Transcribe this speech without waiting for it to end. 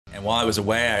And while I was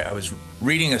away, I was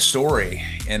reading a story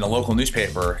in a local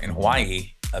newspaper in Hawaii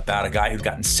about a guy who'd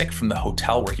gotten sick from the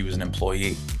hotel where he was an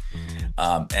employee.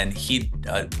 And he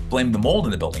blamed the mold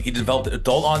in the building. He developed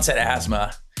adult onset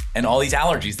asthma and all these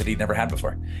allergies that he'd never had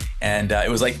before. And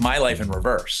it was like my life in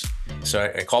reverse.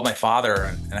 So I called my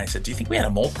father and I said, "Do you think we had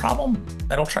a mold problem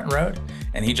at Old Trenton Road?"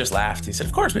 And he just laughed. He said,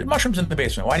 "Of course, we had mushrooms in the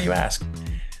basement. Why do you ask?"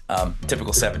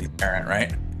 Typical 70s parent,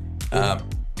 right?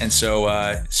 And so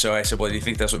I said, "Well, do you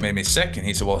think that's what made me sick?" And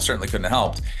he said, "Well, it certainly couldn't have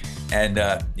helped." And,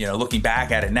 looking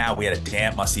back at it now, we had a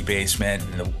damp, musty basement,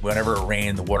 and whenever it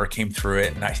rained, the water came through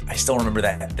it. And I still remember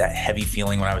that heavy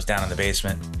feeling when I was down in the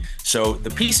basement. So the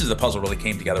pieces of the puzzle really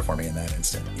came together for me in that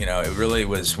instant. It really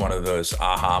was one of those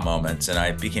aha moments. And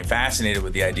I became fascinated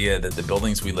with the idea that the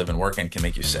buildings we live and work in can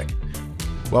make you sick.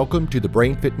 Welcome to the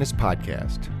Brain Fitness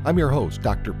Podcast. I'm your host,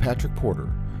 Dr. Patrick Porter.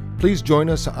 Please join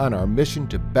us on our mission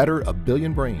to better a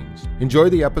billion brains. Enjoy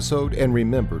the episode and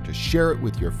remember to share it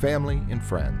with your family and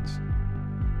friends.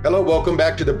 Hello, welcome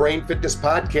back to the Brain Fitness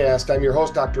Podcast. I'm your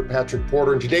host, Dr. Patrick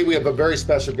Porter, and today we have a very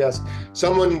special guest,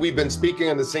 someone we've been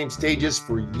speaking on the same stages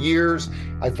for years.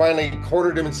 I finally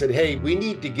cornered him and said, "Hey, we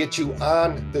need to get you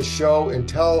on the show and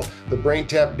tell the Brain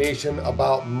Tap Nation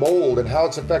about mold and how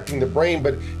it's affecting the brain,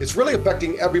 but it's really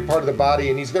affecting every part of the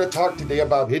body." And he's going to talk today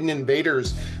about hidden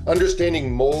invaders,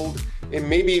 understanding mold, and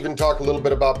maybe even talk a little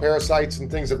bit about parasites and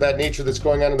things of that nature that's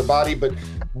going on in the body. But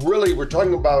really, we're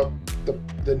talking about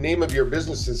the name of your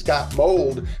business has got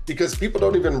mold because people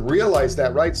don't even realize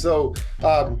that, right? So,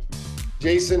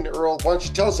 Jason, Earle, why don't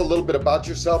you tell us a little bit about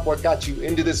yourself, what got you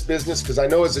into this business? Because I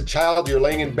know as a child, you're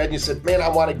laying in bed and you said, "Man, I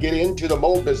want to get into the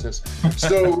mold business."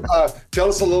 So tell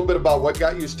us a little bit about what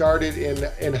got you started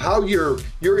and how you're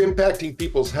impacting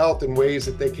people's health in ways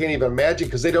that they can't even imagine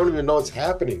because they don't even know it's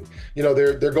happening.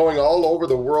 They're going all over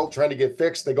the world trying to get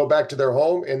fixed. They go back to their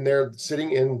home and they're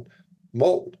sitting in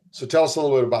mold. So tell us a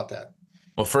little bit about that.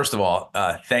 Well, first of all,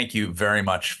 thank you very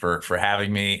much for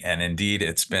having me. And indeed,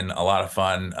 it's been a lot of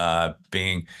fun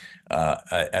being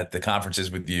at the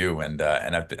conferences with you, and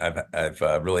I've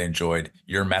really enjoyed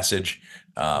your message.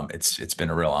 It's been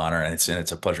a real honor, and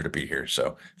it's a pleasure to be here.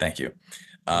 So thank you.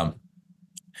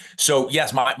 So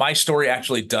yes, my story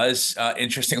actually does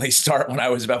interestingly start when I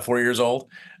was about 4 years old.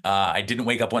 I didn't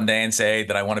wake up one day and say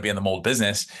that I want to be in the mold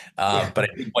business, but I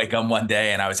did wake up one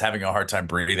day and I was having a hard time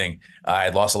breathing. I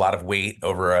had lost a lot of weight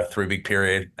over a 3-week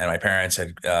period, and my parents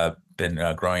had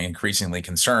been growing increasingly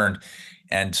concerned.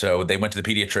 And so they went to the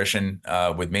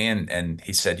pediatrician with me, and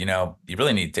he said, "You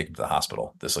really need to take him to the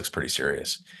hospital. This looks pretty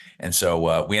serious." And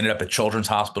so we ended up at Children's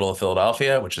Hospital of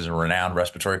Philadelphia, which is a renowned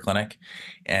respiratory clinic.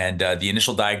 And the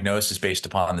initial diagnosis based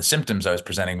upon the symptoms I was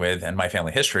presenting with and my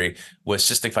family history was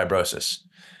cystic fibrosis.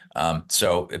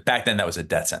 So back then that was a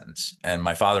death sentence. And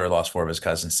my father had lost 4 of his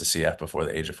cousins to CF before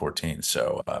the age of 14.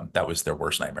 So that was their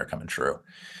worst nightmare coming true.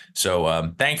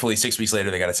 So thankfully, 6 weeks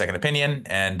later, they got a second opinion.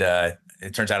 And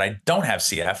it turns out I don't have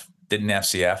CF, didn't have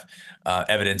CF,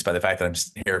 evidenced by the fact that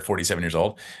I'm here at 47 years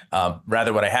old.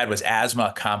 Rather, what I had was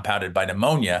asthma compounded by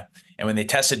pneumonia. And when they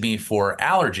tested me for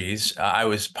allergies, I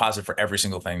was positive for every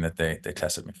single thing that they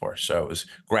tested me for. So it was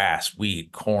grass,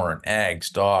 wheat, corn, eggs,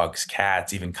 dogs,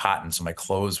 cats, even cotton. So my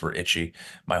clothes were itchy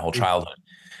my whole childhood.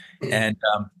 And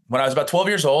when I was about 12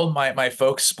 years old, my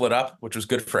folks split up, which was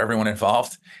good for everyone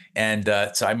involved. And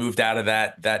so I moved out of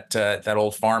that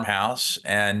old farmhouse,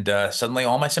 and suddenly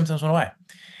all my symptoms went away.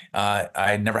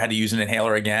 I never had to use an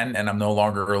inhaler again, and I'm no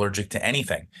longer allergic to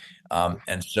anything.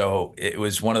 And so it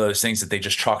was one of those things that they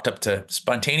just chalked up to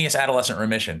spontaneous adolescent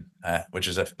remission, which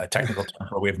is a technical term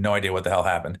where we have no idea what the hell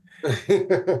happened.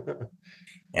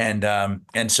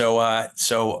 And so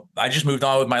I just moved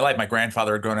on with my life. My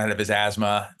grandfather had grown out of his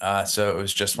asthma, so it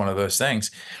was just one of those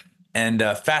things. And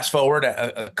fast forward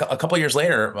a couple of years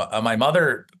later, my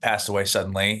mother passed away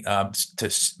suddenly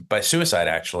by suicide,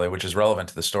 actually, which is relevant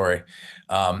to the story.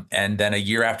 And then a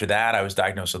year after that, I was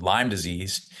diagnosed with Lyme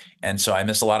disease. And so I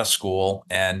missed a lot of school.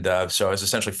 And so I was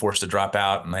essentially forced to drop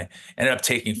out. And I ended up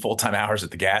taking full-time hours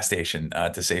at the gas station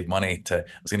to save money. I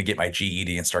was going to get my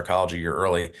GED and start college a year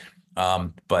early.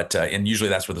 And usually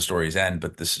that's where the stories end,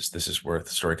 but this is where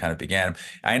the story kind of began.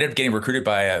 I ended up getting recruited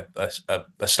by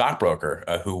a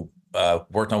stockbroker who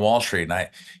worked on Wall Street, and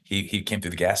he came through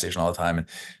the gas station all the time, and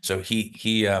so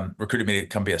he recruited me to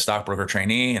come be a stockbroker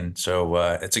trainee. And so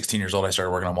at 16 years old, I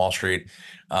started working on Wall Street.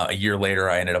 A year later,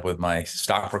 I ended up with my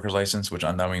stockbroker's license, which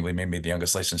unknowingly made me the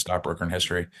youngest licensed stockbroker in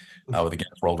history, with a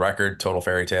Guinness World Record. Total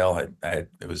fairy tale. That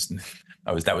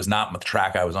was not the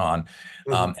track I was on.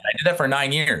 And I did that for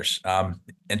 9 years.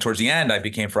 And towards the end, I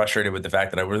became frustrated with the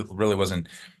fact that I really wasn't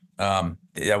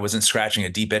I wasn't scratching a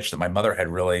deep itch that my mother had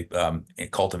really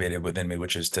cultivated within me,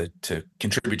 which is to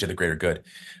contribute to the greater good.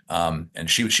 And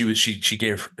she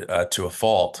gave to a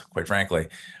fault, quite frankly.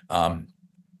 Um,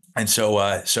 and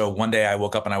so one day I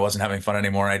woke up and I wasn't having fun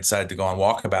anymore. And I decided to go on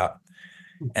walkabout.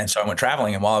 And so I went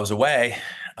traveling. And while I was away,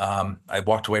 I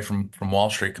walked away from Wall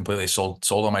Street completely, sold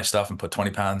all my stuff, and put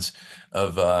 20 pounds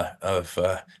of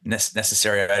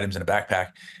necessary items in a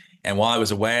backpack. And while I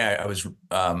was away, I was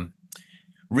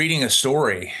reading a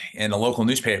story in a local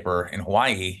newspaper in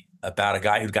Hawaii about a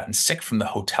guy who'd gotten sick from the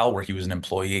hotel where he was an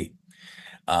employee.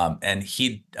 And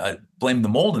he blamed the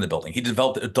mold in the building. He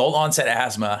developed adult onset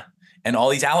asthma and all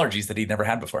these allergies that he'd never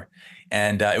had before.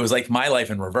 And it was like my life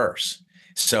in reverse.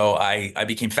 So I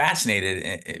became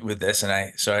fascinated with this. And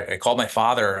I called my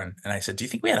father and I said, "Do you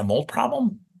think we had a mold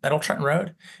problem at Old Trenton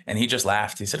Road?" And he just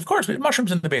laughed. He said, "Of course, we had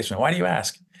mushrooms in the basement. Why do you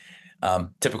ask?"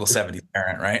 Typical 70s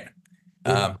parent, right?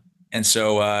 Mhm. And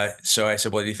so I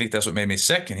said, "Well, do you think that's what made me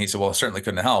sick?" And he said, "Well, it certainly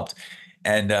couldn't have helped."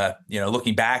 And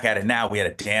looking back at it now, we had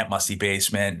a damp, musty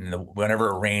basement, and whenever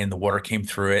it rained, the water came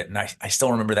through it. And I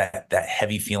still remember that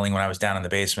heavy feeling when I was down in the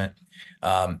basement.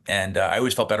 And I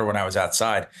always felt better when I was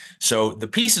outside. So the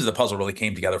pieces of the puzzle really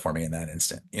came together for me in that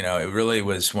instant. It really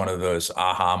was one of those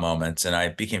aha moments, and I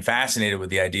became fascinated with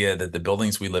the idea that the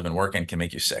buildings we live and work in can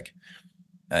make you sick.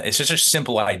 It's just a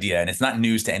simple idea, and it's not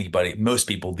news to anybody, most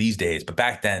people these days. But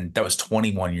back then, that was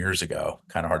 21 years ago.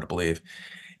 Kind of hard to believe.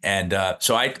 And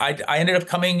so I ended up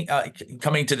coming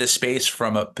to this space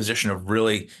from a position of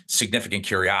really significant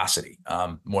curiosity,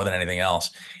 more than anything else.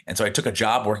 And so I took a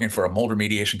job working for a mold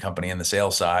remediation company in the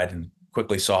sales side, and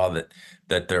quickly saw that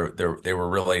they were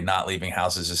really not leaving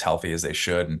houses as healthy as they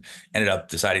should, and ended up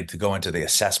deciding to go into the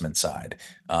assessment side,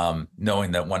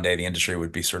 knowing that one day the industry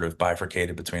would be sort of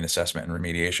bifurcated between assessment and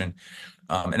remediation.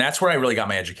 And that's where I really got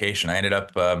my education. I ended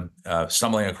up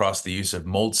stumbling across the use of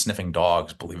mold sniffing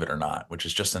dogs, believe it or not, which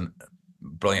is just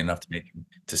brilliant enough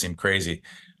to seem crazy.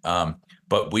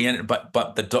 But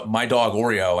my dog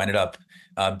Oreo ended up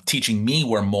teaching me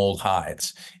where mold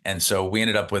hides, and so we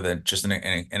ended up with just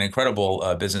an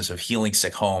incredible business of healing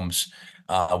sick homes,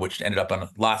 which ended up on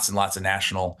lots and lots of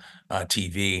national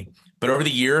TV. But over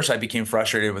the years, I became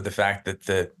frustrated with the fact that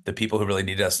the people who really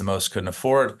needed us the most couldn't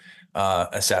afford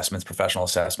assessments, professional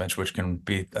assessments, which can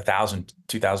be $1,000,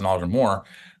 $2,000 or more.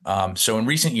 So in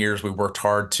recent years, we worked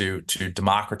hard to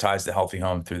democratize the healthy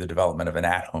home through the development of an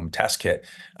at-home test kit,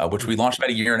 which we launched about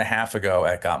a year and a half ago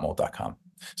at gotmold.com.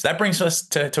 So that brings us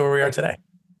to where we are today.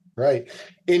 Right.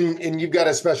 And you've got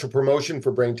a special promotion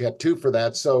for Brain Tap 2 for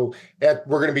that. So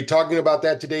we're going to be talking about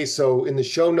that today. So in the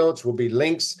show notes will be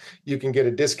links. You can get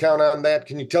a discount on that.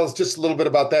 Can you tell us just a little bit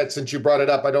about that since you brought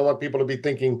it up? I don't want people to be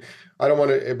thinking, I don't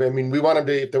want to, I mean, we want them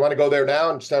to, if they want to go there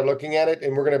now and start looking at it,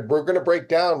 and we're going to break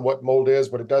down what mold is,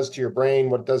 what it does to your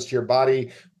brain, what it does to your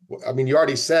body. I mean, you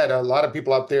already said a lot of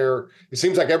people out there, it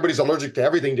seems like everybody's allergic to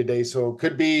everything today. So it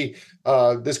could be,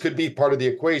 this could be part of the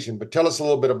equation, but tell us a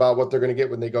little bit about what they're going to get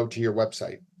when they go to your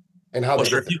website and how Well, they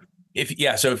sure. get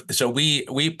there. So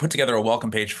we put together a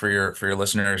welcome page for your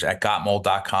listeners at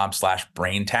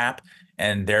gotmold.com/braintap.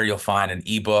 And there you'll find an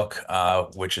ebook,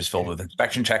 which is filled with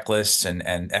inspection checklists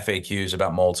and FAQs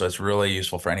about mold. So it's really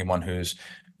useful for anyone who's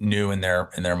new in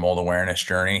their mold awareness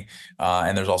journey.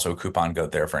 And there's also a coupon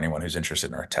code there for anyone who's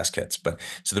interested in our test kits. But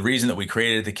so the reason that we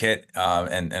created the kit,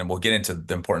 and we'll get into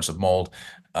the importance of mold,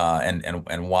 and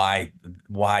why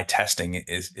testing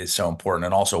is so important,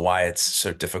 and also why it's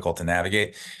so difficult to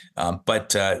navigate.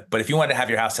 But if you wanted to have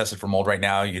your house tested for mold right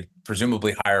now, you'd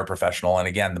presumably hire a professional. And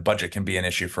again, the budget can be an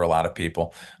issue for a lot of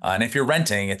people. And if you're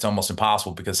renting, it's almost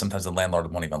impossible because sometimes the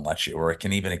landlord won't even let you, or it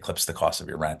can even eclipse the cost of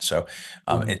your rent. So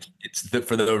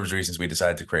for those reasons, we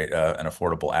decided to create an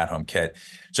affordable at-home kit.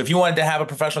 So if you wanted to have a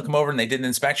professional come over and they did an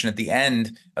inspection, at the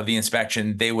end of the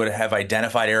inspection, they would have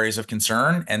identified areas of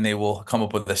concern, and they will come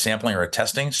up with a sampling or a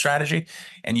testing strategy.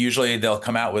 And usually they'll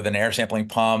come out with an air sampling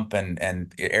pump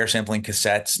and air sampling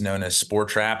cassettes known as spore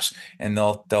traps, and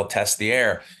they'll test the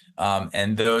air.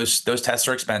 And those tests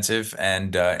are expensive,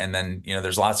 and then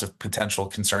there's lots of potential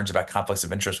concerns about conflicts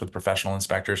of interest with professional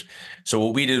inspectors. So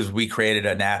what we did is we created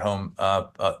an at-home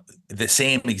the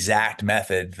same exact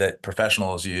method that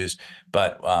professionals use,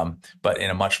 but in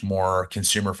a much more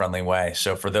consumer-friendly way.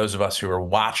 So for those of us who are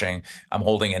watching, I'm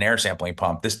holding an air sampling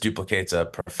pump. This duplicates a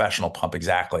professional pump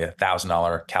exactly,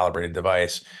 $1,000 calibrated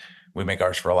device. We make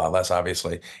ours for a lot less,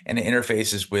 obviously. And it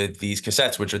interfaces with these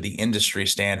cassettes, which are the industry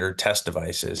standard test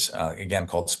devices, again,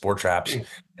 called spore traps.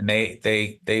 And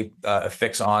they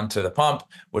affix onto the pump,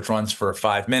 which runs for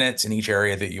 5 minutes in each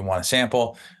area that you want to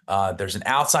sample. There's an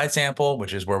outside sample,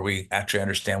 which is where we actually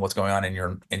understand what's going on in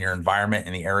your environment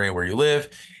in the area where you live.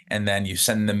 And then you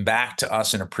send them back to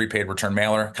us in a prepaid return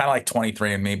mailer, kind of like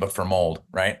 23andMe, but for mold,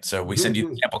 right? So we send you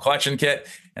the sample collection kit,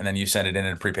 and then you send it in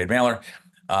a prepaid mailer.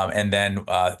 And then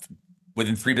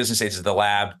within 3 business days of the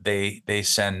lab, they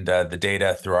send the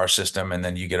data through our system, and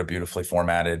then you get a beautifully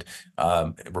formatted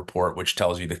report, which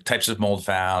tells you the types of mold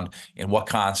found, in what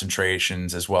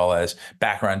concentrations, as well as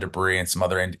background debris and some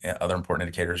other important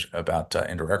indicators about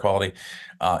indoor air quality,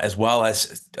 as well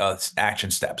as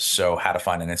action steps. So how to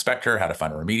find an inspector, how to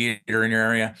find a remediator in your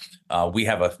area. We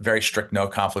have a very strict no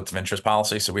conflict of interest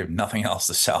policy, so we have nothing else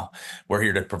to sell. We're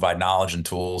here to provide knowledge and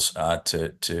tools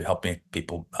to help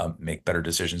people make better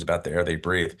decisions about the air they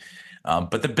breathe.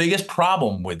 But the biggest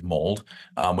problem with mold,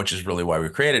 which is really why we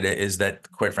created it, is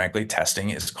that, quite frankly, testing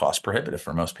is cost prohibitive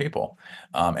for most people.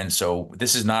 And so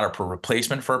this is not a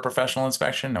replacement for a professional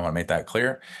inspection. I want to make that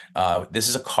clear. This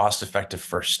is a cost-effective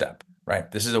first step. Right.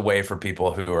 This is a way for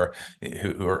people who are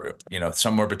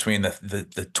somewhere between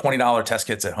the $20 test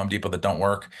kits at Home Depot that don't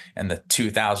work and the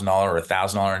 $2,000 or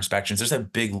 $1,000 inspections. There's a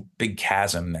big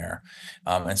chasm there.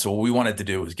 And so what we wanted to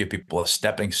do was give people a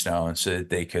stepping stone so that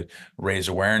they could raise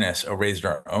awareness or raise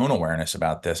their own awareness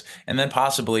about this, and then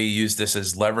possibly use this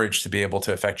as leverage to be able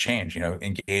to affect change,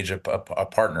 engage a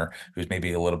partner who's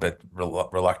maybe a little bit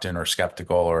reluctant or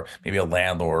skeptical, or maybe a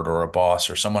landlord or a boss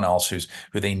or someone else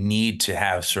who they need to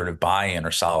have sort of buy-in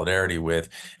or solidarity with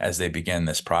as they begin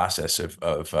this process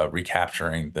of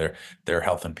recapturing their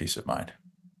health and peace of mind.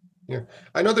 Yeah,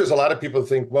 I know there's a lot of people who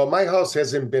think, well, my house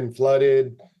hasn't been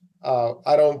flooded.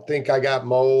 I don't think I got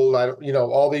mold. I don't,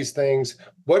 all these things.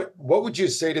 What would you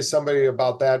say to somebody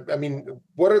about that? I mean,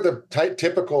 what are the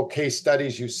typical case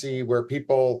studies you see where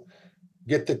people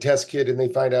get the test kit and they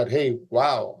find out, hey,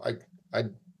 wow, I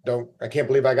can't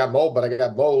believe I got mold, but I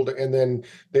got mold, and then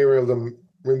they were able to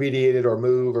remediate it or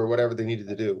move or whatever they needed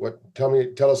to do.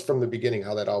 Tell us from the beginning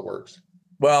how that all works.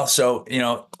 Well, so,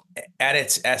 at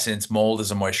its essence, mold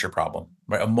is a moisture problem,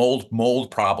 right? A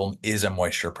mold problem is a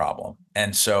moisture problem.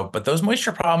 And so, but those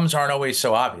moisture problems aren't always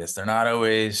so obvious. They're not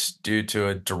always due to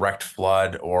a direct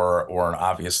flood or an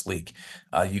obvious leak.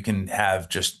 You can have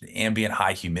just ambient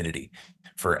high humidity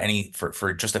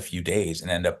for just a few days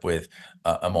and end up with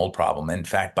a mold problem. In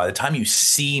fact, by the time you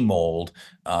see mold,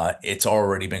 it's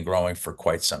already been growing for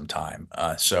quite some time.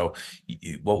 So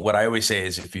what I always say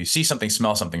is, if you see something,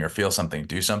 smell something, or feel something,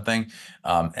 do something.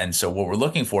 And so what we're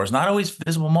looking for is not always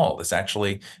visible mold. It's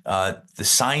actually the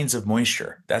signs of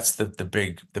moisture. That's the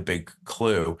big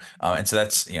clue. And so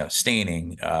that's,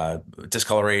 staining,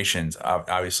 discolorations,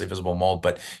 obviously visible mold,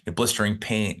 but blistering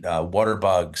paint, water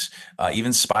bugs,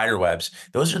 even spider webs.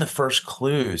 Those are the first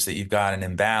clues that you've got an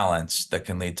imbalance that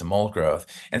can lead to mold growth.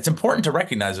 And it's important to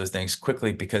recognize those things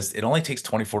quickly, because it only takes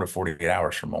 24 to 48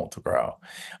 hours for mold to grow.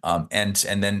 And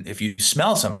then if you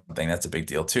smell something, that's a big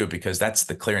deal too, because that's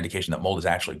the clear indication that mold is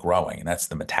actually growing, and that's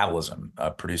the metabolism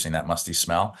producing that musty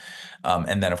smell.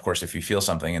 And then, of course, if you feel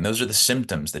something, and those are the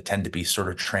symptoms that tend to be sort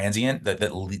of transient,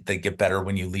 that get better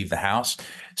when you leave the house.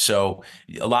 So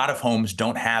a lot of homes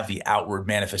don't have the outward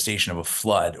manifestation of a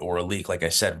flood or a leak, like I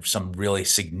said, some really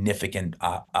significant,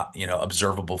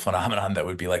 observable phenomenon that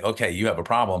would be like, okay, you have a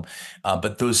problem.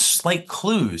 But those slight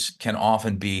clues can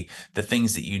often be the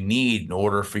things that you need in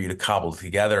order for you to cobble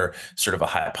together sort of a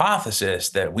hypothesis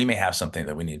that we may have something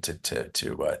that we need to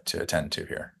attend to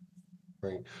here.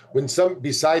 Right.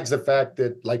 Besides the fact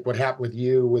that, like what happened with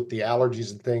you with the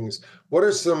allergies and things, what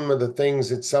are some of the things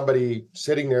that somebody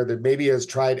sitting there that maybe has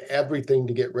tried everything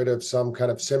to get rid of some kind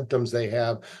of symptoms they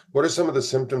have? What are some of the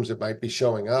symptoms that might be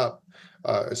showing up?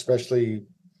 Especially,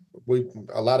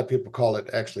 a lot of people call it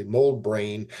actually mold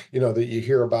brain, that you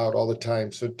hear about all the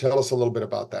time. So tell us a little bit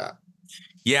about that.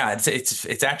 Yeah,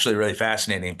 it's actually really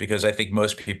fascinating, because I think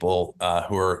most people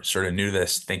who are sort of new to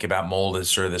this think about mold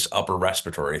as sort of this upper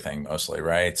respiratory thing mostly,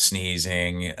 right?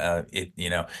 Sneezing,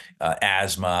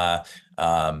 asthma,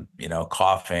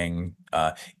 coughing,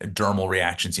 dermal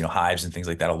reactions, hives and things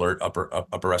like that,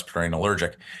 upper respiratory and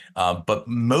allergic. But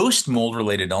most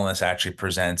mold-related illness actually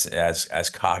presents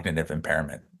as cognitive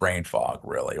impairment, brain fog,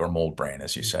 really, or mold brain,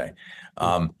 as you say.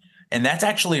 And that's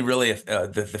actually really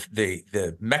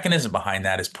the mechanism behind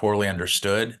that is poorly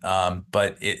understood.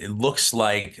 But it looks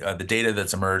like the data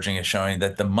that's emerging is showing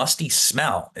that the musty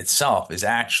smell itself is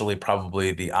actually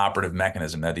probably the operative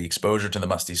mechanism, that the exposure to the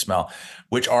musty smell,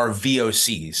 which are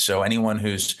VOCs. So anyone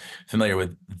who's familiar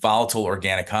with volatile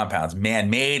organic compounds,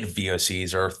 man-made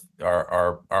VOCs are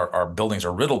our buildings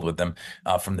are riddled with them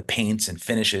from the paints and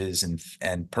finishes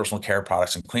and personal care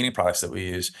products and cleaning products that we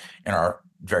use in our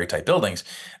very tight buildings.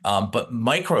 But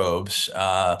microbes,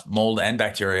 mold and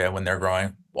bacteria, when they're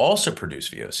growing, also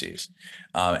produce VOCs.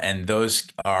 And those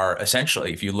are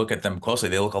essentially, if you look at them closely,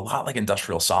 they look a lot like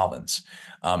industrial solvents.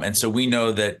 And so we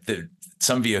know that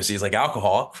some VOCs, like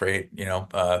alcohol, create,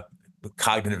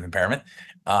 cognitive impairment.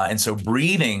 And so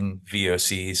breathing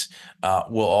VOCs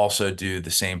will also do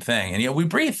the same thing. And, we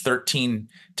breathe 13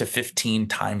 to 15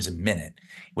 times a minute,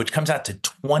 which comes out to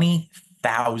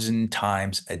 20,000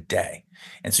 times a day.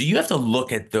 And so you have to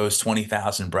look at those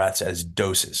 20,000 breaths as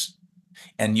doses.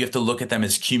 And you have to look at them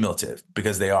as cumulative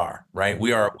because they are, right.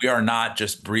 We are not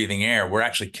just breathing air. We're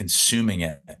actually consuming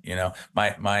it.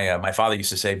 My father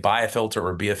used to say, buy a filter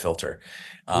or be a filter.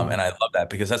 And I love that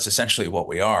because that's essentially what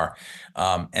we are.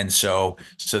 And so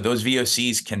those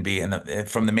VOCs can be,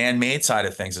 from the man-made side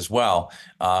of things as well.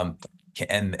 And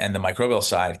the microbial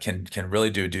side can really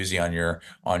do a doozy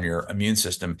on your immune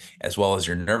system as well as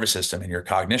your nervous system and your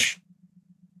cognition.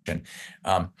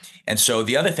 And so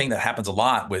the other thing that happens a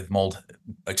lot with mold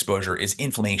exposure is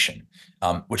inflammation,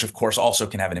 which of course also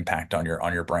can have an impact on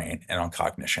your brain and on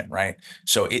cognition, right?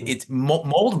 So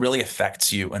mold really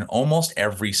affects you in almost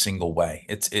every single way.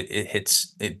 But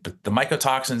the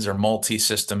mycotoxins are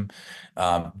multi-system,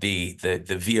 the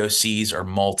VOCs are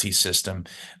multi-system,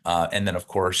 and then of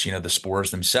course the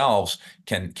spores themselves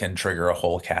can trigger a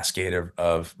whole cascade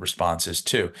of responses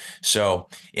too. So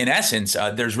in essence,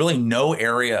 there's really no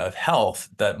area of health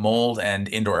that mold and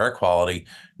indoor air quality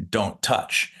don't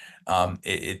touch.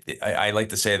 I like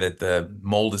to say that the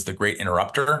mold is the great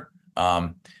interrupter.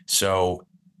 So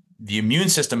the immune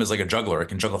system is like a juggler; it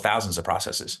can juggle thousands of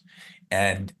processes,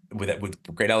 and with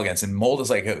great elegance. And mold is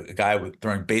like a guy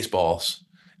throwing baseballs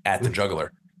at the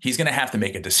juggler. He's going to have to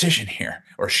make a decision here,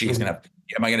 or she's going to have.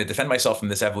 Am I going to defend myself from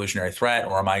this evolutionary threat,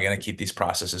 or am I going to keep these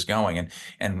processes going?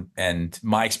 And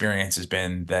my experience has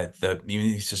been that the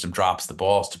immune system drops the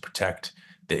balls to protect.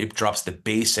 It drops the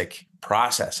basic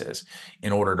processes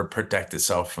in order to protect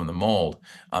itself from the mold.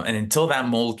 And until that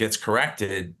mold gets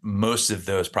corrected, most of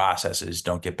those processes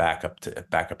don't get back up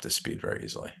to speed very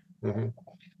easily. Mm-hmm.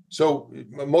 So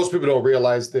most people don't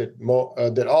realize that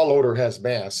that all odor has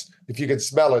mass. If you can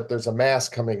smell it, there's a mass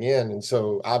coming in, and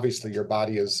so obviously your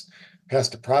body has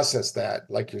to process that,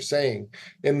 like you're saying.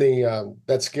 In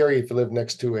that's scary if you live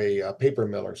next to a paper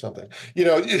mill or something.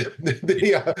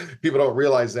 People don't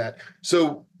realize that.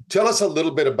 So tell us a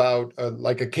little bit about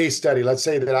like a case study. Let's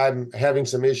say that I'm having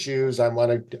some issues. I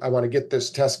want to get this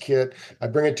test kit. I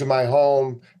bring it to my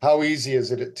home. How easy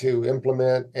is it to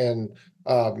implement? And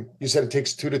you said it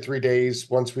takes 2 to 3 days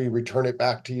once we return it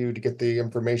back to you to get the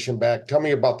information back. Tell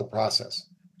me about the process.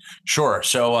 Sure.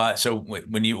 So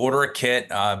when you order a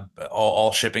kit,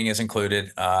 all shipping is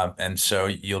included, and so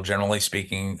you'll generally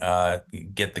speaking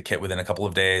get the kit within a couple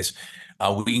of days.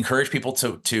 We encourage people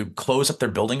to close up their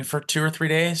building for 2 or 3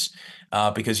 days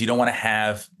because you don't want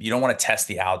to test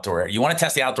the outdoor air. You want to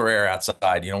test the outdoor air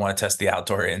outside. You don't want to test the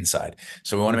outdoor air inside.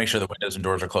 So we want to make sure the windows and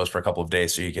doors are closed for a couple of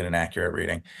days so you get an accurate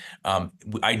reading.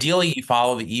 Ideally, you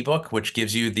follow the ebook, which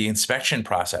gives you the inspection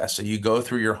process. So you go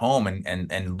through your home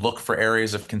and look for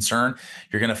areas of concern.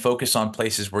 You're going to focus on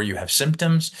places where you have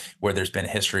symptoms, where there's been a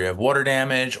history of water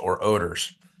damage or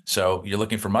odors. So you're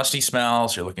looking for musty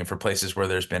smells, you're looking for places where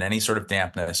there's been any sort of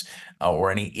dampness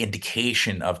or any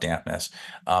indication of dampness.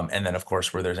 And then, of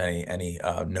course, where there's any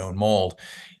known mold.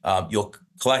 You'll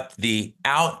collect the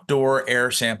outdoor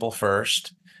air sample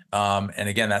first. And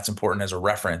again, that's important as a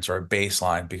reference or a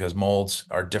baseline because molds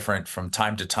are different from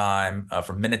time to time,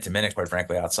 from minute to minute, quite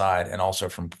frankly, outside, and also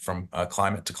from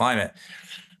climate to climate.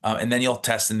 And then you'll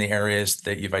test in the areas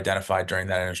that you've identified during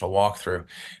that initial walkthrough.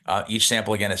 Each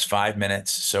sample, again, is 5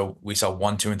 minutes. So we sell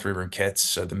 1, 2, and 3 room kits.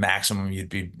 So the maximum you'd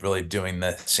be really doing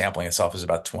the sampling itself is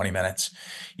about 20 minutes.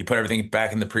 You put everything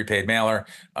back in the prepaid mailer,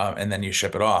 and then you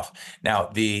ship it off. Now,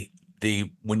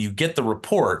 when you get the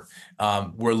report,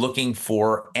 we're looking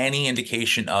for any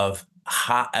indication of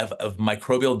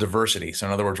microbial diversity. So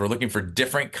in other words, we're looking for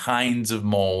different kinds of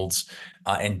molds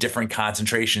and different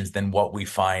concentrations than what we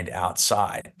find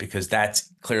outside, because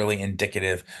that's clearly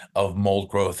indicative of mold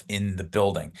growth in the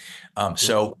building.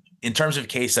 So in terms of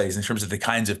case studies, in terms of the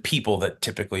kinds of people that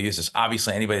typically use this,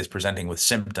 obviously anybody is presenting with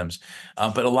symptoms,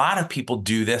 but a lot of people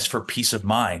do this for peace of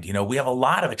mind. We have a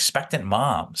lot of expectant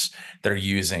moms that are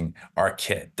using our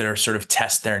kit that are sort of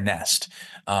test their nest.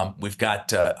 We've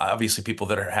got obviously people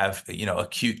that have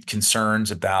acute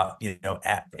concerns about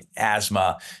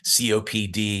asthma,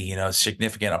 COPD,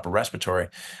 significant upper respiratory.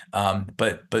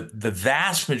 But the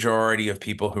vast majority of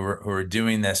people who are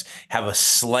doing this have a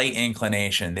slight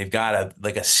inclination. They've got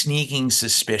a sneaking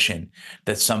suspicion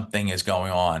that something is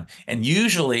going on. And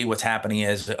usually what's happening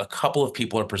is a couple of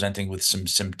people are presenting with some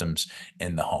symptoms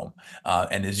in the home.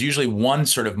 And there's usually one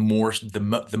sort of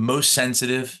the most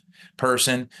sensitive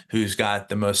person who's got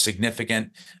the most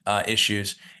significant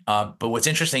issues. But what's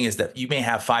interesting is that you may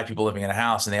have 5 people living in a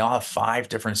house and they all have 5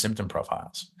 different symptom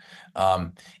profiles.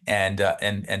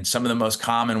 And some of the most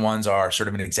common ones are sort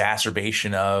of an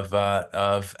exacerbation of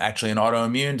actually an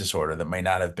autoimmune disorder that may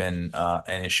not have been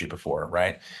an issue before,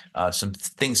 right? Some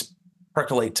things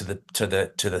percolate to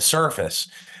the surface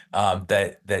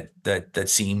that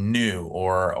seem new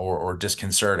or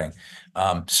disconcerting.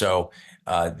 In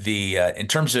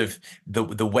terms of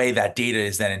the way that data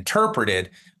is then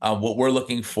interpreted, what we're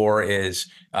looking for is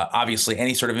obviously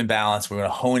any sort of imbalance. We're going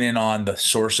to hone in on the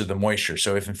source of the moisture.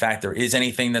 So if in fact there is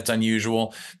anything that's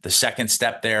unusual, the second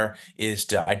step there is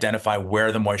to identify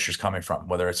where the moisture is coming from,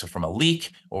 whether it's from a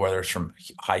leak or whether it's from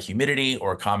high humidity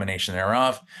or a combination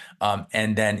thereof.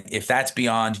 And then if that's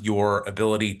beyond your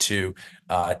ability to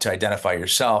identify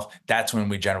yourself, that's when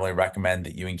we generally recommend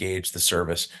that you engage the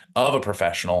service of a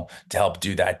professional to help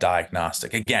do that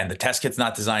diagnostic. Again, the test kit's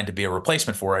not designed to be a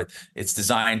replacement for it. It's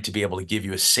designed to be able to give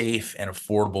you a safe and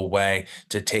affordable way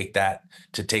to take that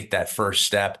first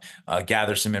step,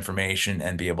 gather some information,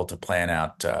 and be able to plan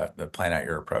out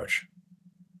your approach.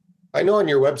 I know on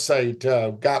your website,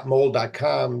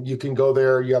 gotmold.com, you can go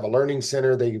there. You have a learning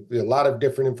center. A lot of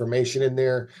different information in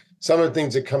there. Some of the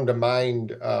things that come to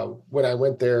mind when I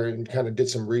went there and kind of did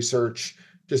some research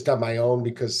just on my own,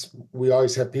 because we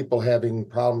always have people having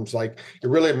problems. Like, it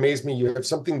really amazed me. You have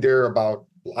something there about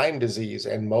Lyme disease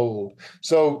and mold.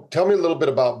 So tell me a little bit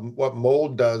about what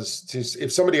mold does to,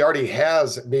 if somebody already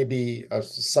has maybe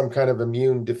some kind of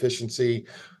immune deficiency,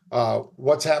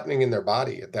 what's happening in their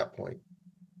body at that point?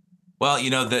 Well,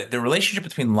 the relationship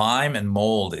between Lyme and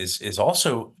mold is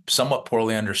also somewhat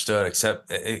poorly understood,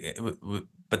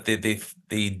 but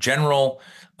the general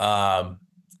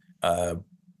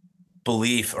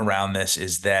belief around this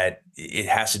is that it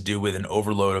has to do with an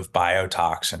overload of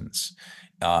biotoxins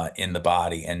in the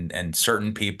body, and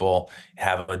certain people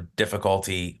have a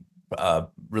difficulty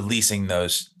releasing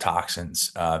those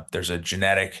toxins. There's a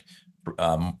genetic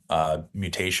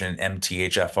mutation,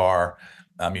 MTHFR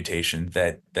mutation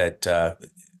that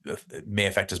may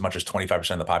affect as much as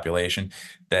 25% of the population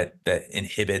that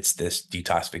inhibits this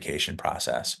detoxification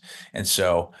process. And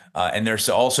so, and there's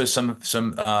also some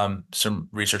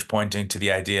research pointing to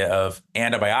the idea of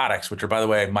antibiotics, which are, by the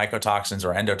way, mycotoxins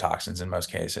or endotoxins in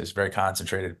most cases, very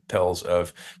concentrated pills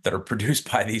that are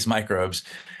produced by these microbes,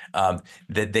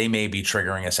 that they may be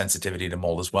triggering a sensitivity to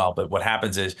mold as well. But what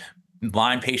happens is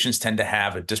Lyme patients tend to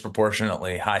have a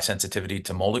disproportionately high sensitivity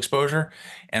to mold exposure,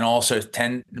 and also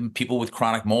people with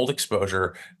chronic mold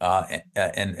exposure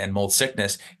and mold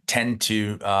sickness tend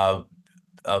to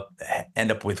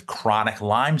end up with chronic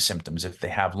Lyme symptoms if they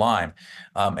have Lyme.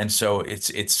 And so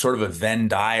it's sort of a Venn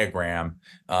diagram,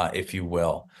 if you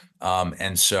will.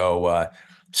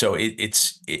 So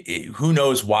who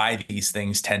knows why these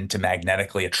things tend to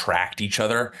magnetically attract each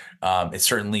other. It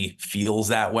certainly feels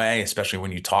that way, especially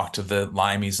when you talk to the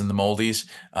Limeys and the Moldies.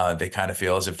 They kind of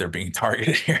feel as if they're being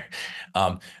targeted here.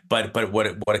 But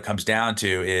what it comes down to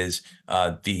is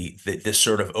this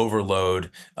sort of overload,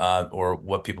 or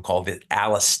what people call the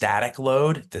allostatic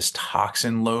load, this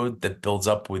toxin load that builds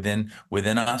up within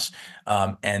us,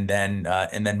 and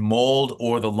then mold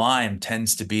or the Lyme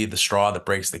tends to be the straw that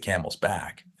breaks the camel's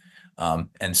back.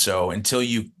 And so until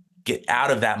you get out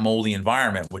of that moldy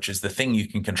environment, which is the thing you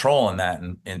can control in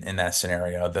that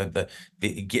scenario,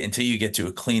 until you get to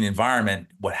a clean environment,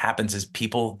 what happens is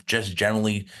people just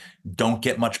generally don't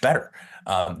get much better.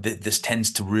 This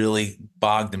tends to really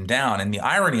bog them down. And the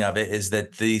irony of it is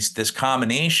that this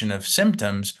combination of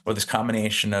symptoms, or this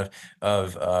combination of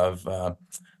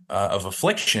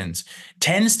afflictions,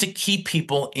 tends to keep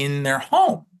people in their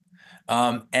home.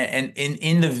 And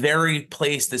in the very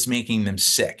place that's making them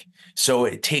sick. So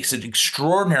it takes an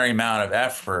extraordinary amount of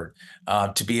effort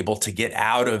to be able to get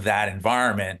out of that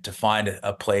environment, to find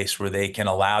a place where they can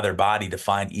allow their body to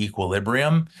find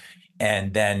equilibrium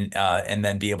and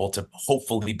then be able to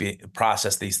hopefully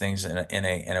process these things in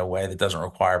a way that doesn't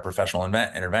require professional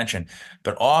intervention.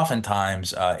 But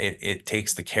oftentimes, it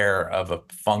takes the care of a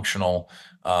functional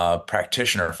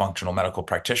medical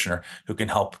practitioner who can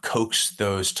help coax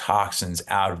those toxins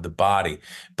out of the body.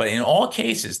 But in all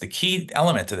cases, the key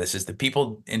element to this is that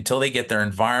people, until they get their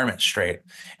environment straight,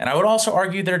 and I would also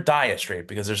argue their diet straight,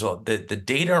 because the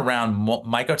data around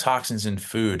mycotoxins in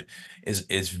food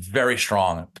is very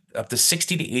strong. Up to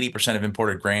 60 to 80% of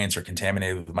imported grains are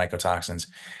contaminated with mycotoxins.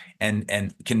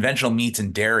 And conventional meats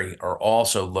and dairy are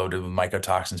also loaded with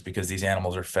mycotoxins because these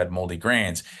animals are fed moldy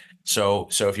grains. So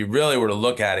if you really were to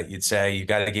look at it, you'd say you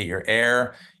got to get your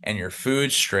air and your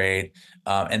food straight.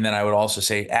 And then I would also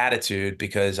say attitude,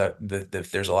 because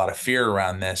there's a lot of fear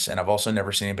around this, and I've also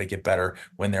never seen anybody get better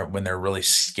when they're really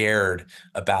scared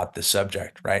about the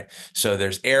subject, right? So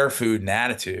there's air, food, and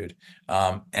attitude,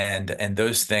 and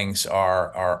those things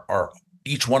are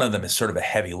each one of them is sort of a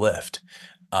heavy lift.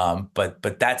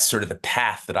 But that's sort of the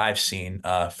path that I've seen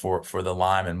for the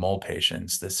Lyme and mold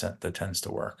patients that tends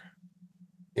to work.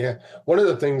 Yeah. One of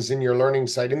the things in your learning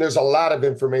site, and there's a lot of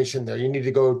information there. You need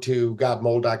to go to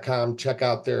godmold.com, check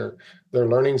out their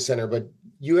learning center. But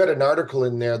you had an article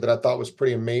in there that I thought was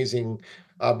pretty amazing,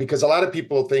 because a lot of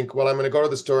people think, well, I'm going to go to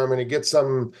the store, I'm going to get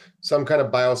some kind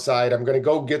of biocide, I'm going to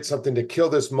go get something to kill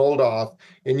this mold off.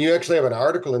 And you actually have an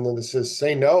article in there that says,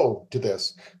 say no to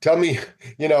this. Tell me,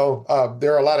 there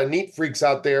are a lot of neat freaks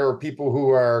out there, or people who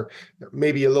are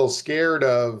maybe a little scared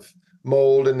of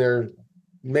mold, and they're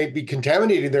maybe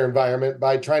contaminating their environment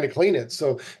by trying to clean it.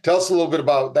 So tell us a little bit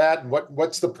about that, and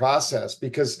what's the process?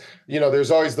 Because there's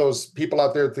always those people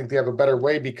out there that think they have a better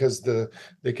way because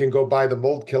they can go buy the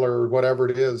mold killer or whatever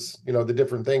it is, the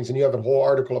different things, and you have a whole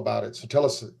article about it. So tell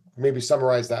us, maybe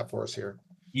summarize that for us here.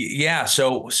 Yeah,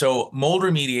 so mold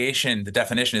remediation, the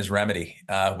definition is remedy,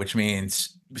 which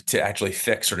means to actually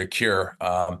fix or to cure.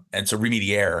 And so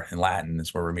remediare in Latin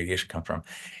is where remediation comes from.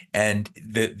 And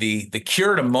the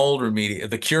cure to mold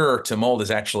the cure to mold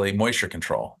is actually moisture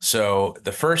control. So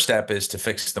the first step is to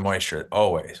fix the moisture,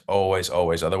 always, always,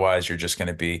 always. Otherwise, you're just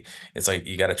going to it's like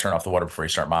you got to turn off the water before you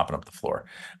start mopping up the floor.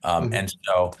 And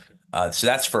so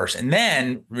that's first. And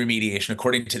then remediation,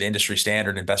 according to the industry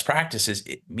standard and best practices,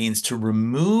 it means to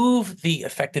remove the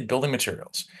affected building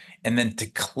materials and then to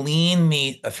clean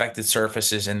the affected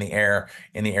surfaces in the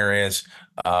areas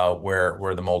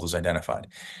where the mold is identified.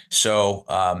 So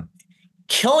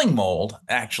killing mold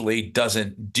actually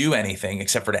doesn't do anything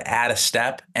except for to add a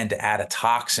step and to add a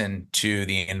toxin to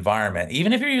the environment.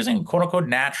 Even if you're using quote unquote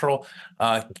natural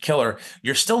killer,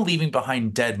 you're still leaving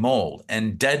behind dead mold,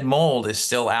 and dead mold is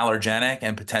still allergenic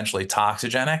and potentially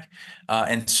toxigenic.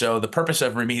 And so the purpose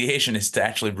of remediation is to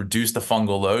actually reduce the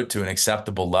fungal load to an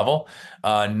acceptable level,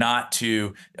 not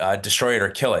to destroy it or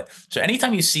kill it. So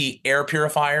anytime you see air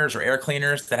purifiers or air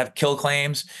cleaners that have kill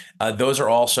claims, those are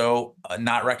also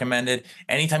not recommended.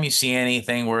 Anytime you see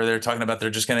anything where they're talking about they're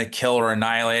just going to kill or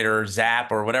annihilate or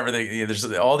zap or whatever,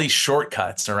 there's all these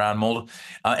shortcuts around mold.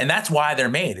 And that's why they're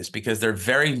made, is because they're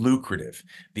very lucrative,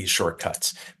 these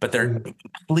shortcuts, but they're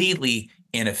completely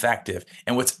ineffective.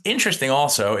 And what's interesting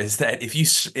also is that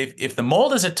if the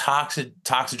mold is a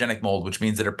toxigenic mold, which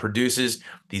means that it produces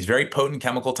these very potent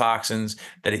chemical toxins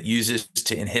that it uses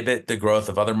to inhibit the growth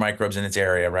of other microbes in its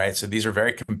area, right? So these are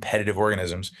very competitive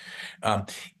organisms.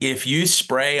 If you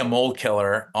spray a mold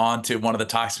killer onto one of the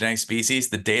toxigenic species,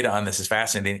 the data on this is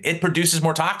fascinating. It produces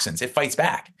more toxins. It fights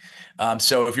back.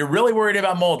 So if you're really worried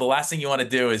about mold, the last thing you want to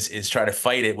do is try to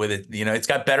fight it with it. It's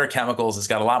got better chemicals. It's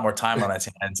got a lot more time on its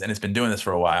hands, and it's been doing this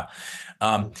for a while.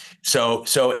 And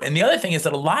the other thing is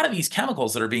that a lot of these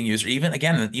chemicals that are being used, or even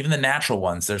the natural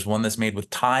ones, there's one that's made with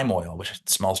thyme oil, which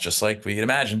smells just like we could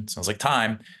imagine. It smells like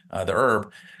thyme, the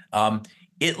herb.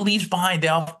 They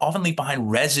often leave behind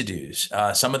residues.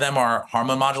 Some of them are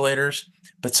hormone modulators,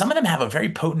 but some of them have a very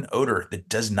potent odor that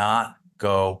does not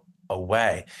go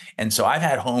away. And so I've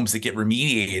had homes that get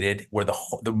remediated where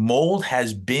the mold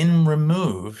has been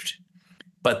removed,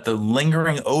 but the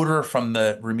lingering odor from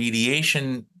the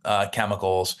remediation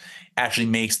chemicals actually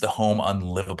makes the home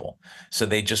unlivable. So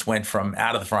they just went from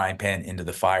out of the frying pan into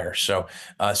the fire. So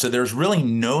there's really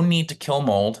no need to kill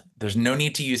mold. There's no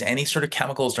need to use any sort of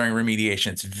chemicals during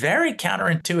remediation. It's very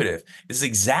counterintuitive. This is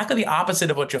exactly the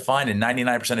opposite of what you'll find in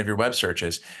 99% of your web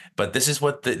searches. But this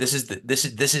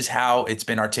is how it's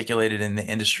been articulated in the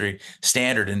industry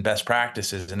standard and best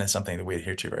practices, and it's something that we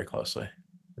adhere to very closely.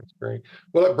 That's great.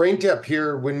 Well, at BrainTap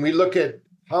here, when we look at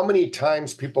how many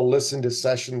times people listen to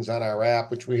sessions on our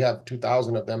app, which we have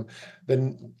 2,000 of them,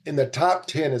 then in the top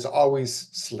 10 is always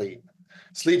sleep.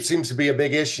 sleep seems to be a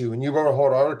big issue. And you wrote a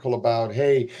whole article about,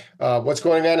 hey, what's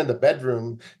going on in the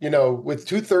bedroom? With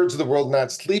 2/3 of the world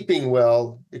not sleeping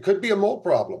well, it could be a mold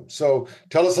problem. So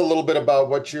tell us a little bit about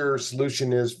what your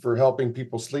solution is for helping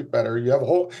people sleep better. You have a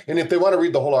whole, and if they want to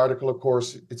read the whole article, of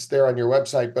course, it's there on your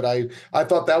website. But I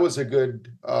thought that was a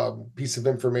good piece of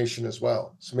information as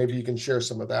well. So maybe you can share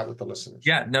some of that with the listeners.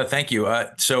 Yeah, no, thank you.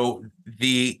 So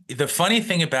the funny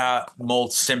thing about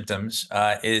mold symptoms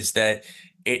is that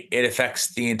it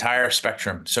affects the entire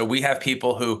spectrum. So we have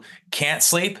people who can't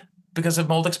sleep because of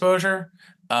mold exposure.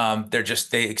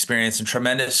 They experience some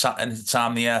tremendous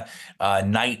insomnia,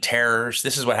 night terrors.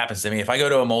 This is what happens to me if I go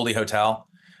to a moldy hotel.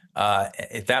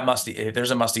 If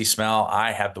there's a musty smell,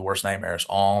 I have the worst nightmares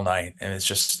all night, and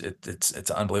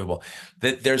it's unbelievable.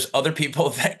 There's other people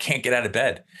that can't get out of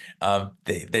bed.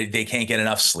 They can't get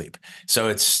enough sleep. So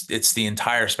it's the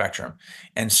entire spectrum.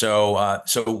 And so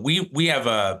we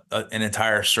have an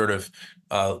entire sort of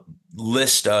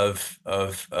list of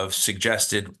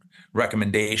suggested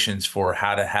recommendations for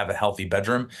how to have a healthy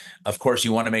bedroom. Of course,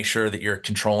 you want to make sure that you're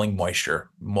controlling moisture.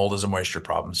 Mold is a moisture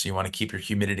problem. So you want to keep your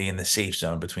humidity in the safe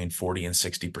zone between 40 and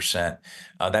 60%.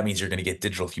 That means you're going to get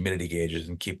digital humidity gauges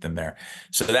and keep them there.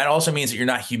 So that also means that you're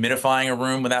not humidifying a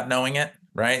room without knowing it,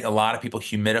 right? A lot of people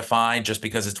humidify just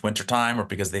because it's wintertime or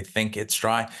because they think it's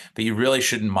dry, but you really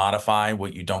shouldn't modify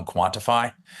what you don't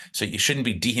quantify. So you shouldn't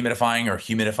be dehumidifying or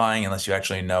humidifying unless you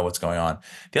actually know what's going on.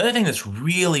 The other thing that's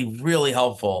really, really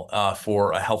helpful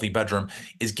for a healthy bedroom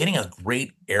is getting a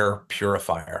great air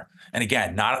purifier. And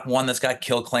again, not one that's got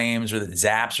kill claims or that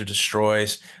zaps or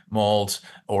destroys molds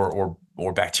or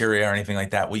bacteria or anything like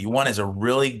that. What you want is a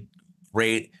really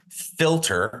great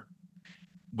filter,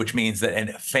 which means that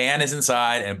a fan is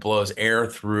inside and blows air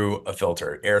through a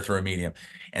filter, air through a medium.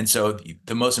 And so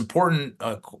the most important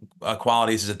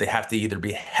qualities is that they have to either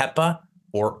be HEPA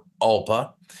or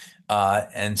ULPA.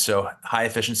 And so high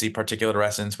efficiency particulate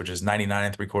arrestants, which is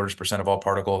 99.75% of all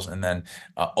particles. And then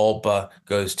ULPA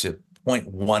goes to zero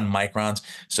point 0.1 microns.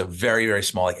 So very, very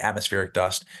small, like atmospheric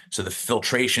dust. So the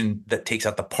filtration that takes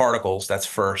out the particles, that's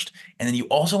first. And then you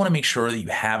also want to make sure that you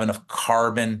have enough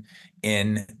carbon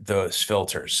in those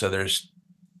filters. So there's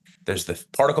the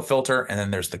particle filter and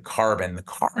then there's the carbon. The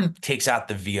carbon takes out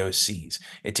the VOCs.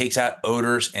 It takes out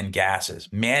odors and gases,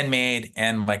 man-made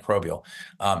and microbial.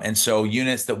 And so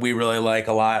units that we really like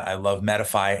a lot, I love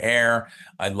Medify Air,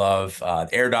 I love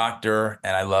Air Doctor,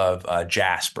 and I love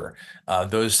Jasper.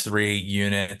 Those three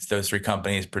units, those three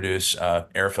companies produce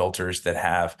air filters that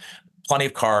have plenty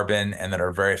of carbon and that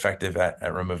are very effective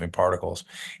at removing particles.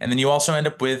 And then you also end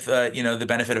up with, the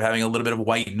benefit of having a little bit of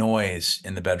white noise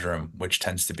in the bedroom, which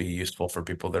tends to be useful for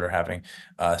people that are having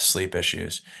sleep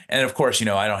issues. And of course,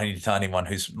 I don't need to tell anyone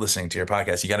who's listening to your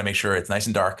podcast, you got to make sure it's nice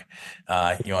and dark.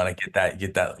 You want to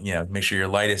get that, make sure your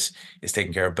light is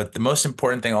taken care of. But the most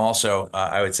important thing also,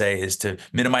 I would say, is to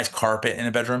minimize carpet in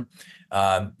a bedroom.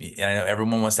 I know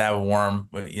everyone wants to have a warm,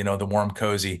 the warm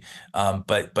cozy,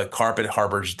 but carpet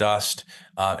harbors dust,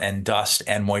 and dust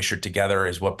and moisture together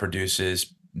is what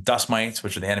produces dust mites,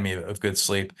 which are the enemy of good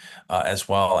sleep, as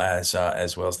well as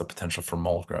the potential for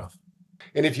mold growth.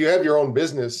 And if you have your own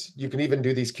business, you can even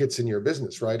do these kits in your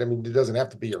business, right? I mean, it doesn't have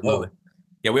to be your Absolutely. home.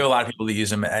 Yeah, we have a lot of people that use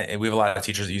them. We have a lot of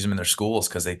teachers that use them in their schools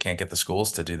because they can't get the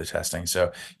schools to do the testing.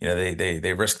 So,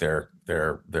 they risk their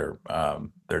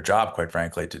job, quite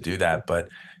frankly, to do that. But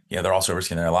they're also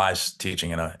risking their lives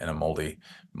teaching in a moldy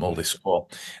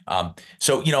school.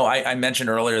 I mentioned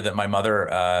earlier that my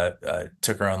mother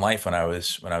took her own life when I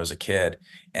was a kid,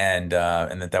 and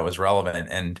that was relevant.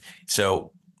 And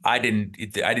so I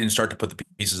didn't start to put the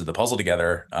pieces of the puzzle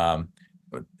together.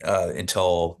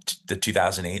 Until the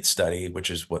 2008 study, which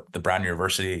is what the Brown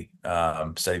University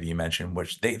study that you mentioned,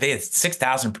 which they had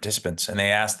 6,000 participants, and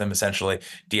they asked them essentially,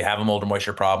 do you have a mold or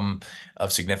moisture problem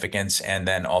of significance? And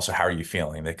then also, how are you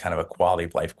feeling? They kind of a quality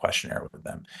of life questionnaire with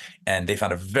them. And they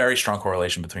found a very strong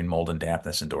correlation between mold and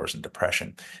dampness indoors and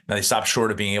depression. Now, they stopped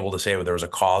short of being able to say there was a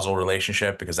causal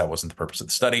relationship because that wasn't the purpose of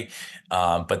the study.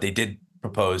 But they did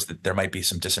propose that there might be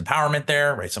some disempowerment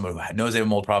there, right? Someone who knows they have a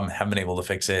mold problem, haven't been able to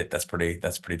fix it. That's pretty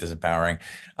disempowering.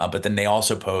 But then they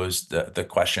also posed the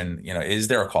question, is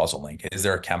there a causal link? Is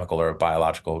there a chemical or a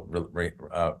biological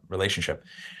relationship?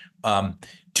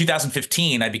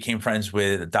 2015, I became friends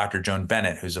with Dr. Joan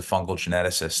Bennett, who's a fungal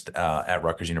geneticist at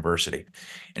Rutgers University,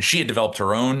 and she had developed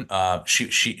her own.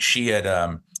 She had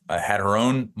had her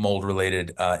own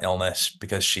mold-related illness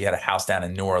because she had a house down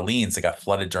in New Orleans that got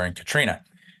flooded during Katrina.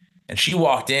 And she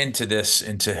walked into this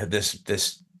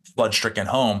flood-stricken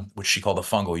home, which she called a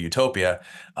fungal utopia,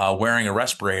 wearing a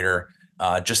respirator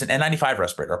just an N95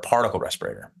 respirator, a particle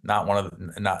respirator, not one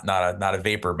of not a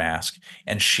vapor mask.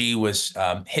 And she was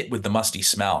hit with the musty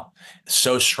smell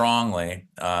so strongly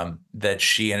that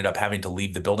she ended up having to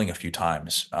leave the building a few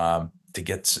times. To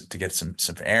get some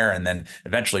air, and then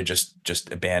eventually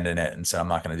just abandon it and said, I'm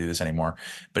not going to do this anymore.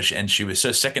 And she was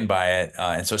so sickened by it,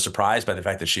 and so surprised by the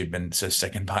fact that she'd been so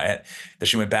sickened by it, that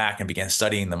she went back and began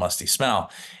studying the musty smell.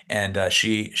 And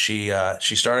she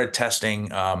started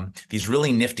testing these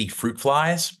really nifty fruit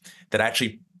flies that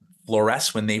actually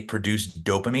fluoresce when they produce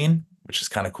dopamine, which is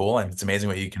kind of cool, and it's amazing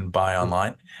what you can buy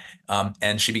online.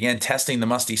 And she began testing the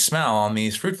musty smell on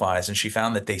these fruit flies, and she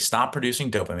found that they stopped producing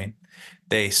dopamine.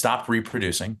 They stopped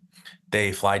reproducing.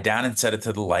 They fly down and set it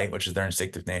to the light, which is their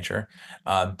instinctive nature.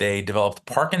 They developed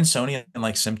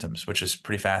Parkinsonian-like symptoms, which is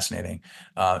pretty fascinating,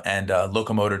 and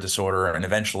locomotor disorder. And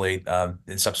eventually,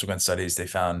 in subsequent studies, they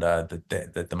found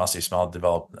that the musty smell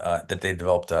developed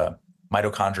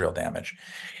mitochondrial damage.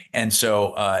 And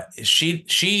so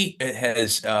she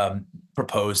has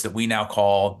proposed that we now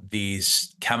call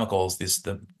these chemicals,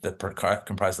 that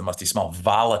comprise the musty smell,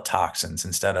 volatoxins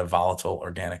instead of volatile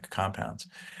organic compounds,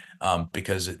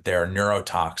 because they're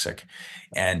neurotoxic.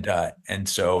 And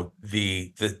so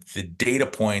the data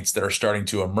points that are starting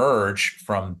to emerge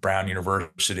from Brown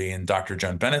University and Dr.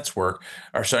 Joan Bennett's work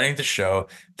are starting to show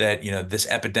that, this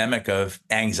epidemic of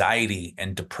anxiety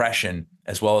and depression,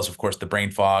 as well as, of course, the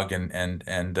brain fog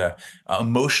and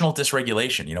emotional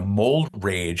dysregulation. Mold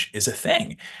rage is a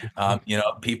thing.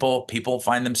 People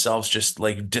find themselves just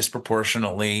like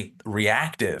disproportionately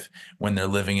reactive when they're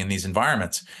living in these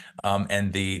environments.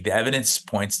 And the evidence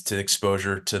points to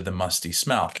exposure to the musty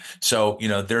smell. So,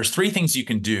 there's three things you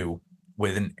can do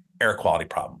with an air quality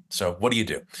problem. So what do you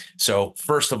do? So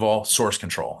first of all, source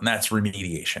control, and that's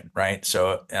remediation, right?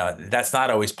 So that's not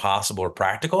always possible or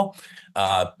practical.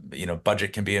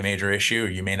 Budget can be a major issue.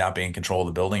 You may not be in control of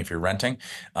the building if you're renting,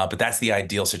 but that's the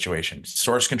ideal situation: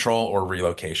 source control or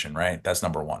relocation, right? That's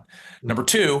number one. Number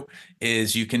two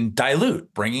is you can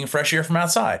dilute, bringing fresh air from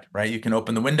outside, right? You can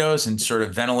open the windows and sort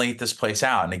of ventilate this place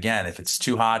out. And again, if it's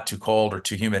too hot, too cold, or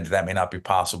too humid, that may not be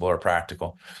possible or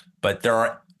practical. But there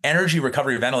are energy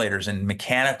recovery ventilators and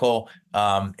mechanical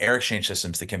air exchange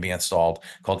systems that can be installed,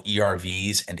 called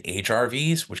ERVs and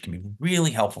HRVs, which can be really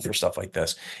helpful for stuff like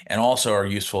this, and also are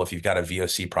useful if you've got a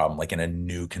VOC problem, like in a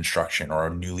new construction or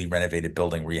a newly renovated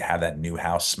building where you have that new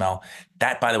house smell.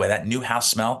 That, by the way, that new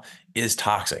house smell is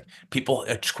toxic. People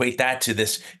equate that to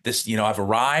this, I've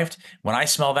arrived. When I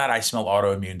smell that, I smell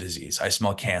autoimmune disease. I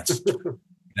smell cancer.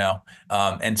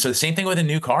 And so the same thing with a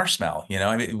new car smell.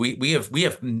 I mean, we have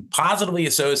positively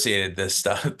associated this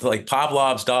stuff like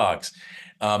Pavlov's dogs,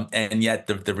 and yet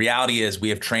the reality is we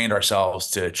have trained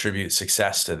ourselves to attribute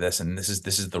success to this, and this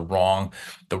is the wrong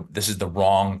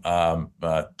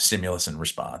stimulus and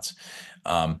response.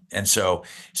 And so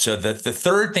the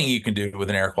third thing you can do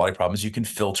with an air quality problem is you can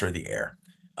filter the air.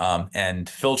 And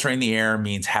filtering the air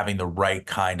means having the right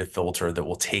kind of filter that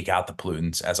will take out the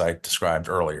pollutants, as I described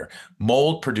earlier.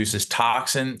 Mold produces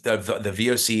toxin, the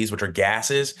VOCs, which are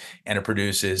gases, and it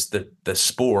produces the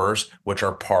spores, which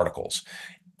are particles.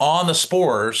 On the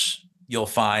spores, you'll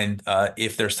find,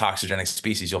 if there's toxigenic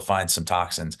species, you'll find some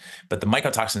toxins. But the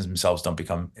mycotoxins themselves don't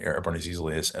become airborne as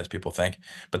easily as people think.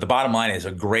 But the bottom line is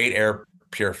a great air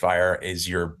purifier is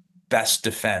your best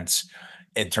defense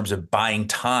in terms of buying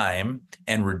time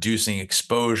and reducing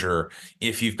exposure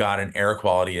if you've got an air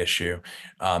quality issue.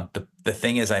 The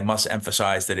thing is, I must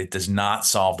emphasize that it does not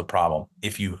solve the problem.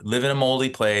 If you live in a moldy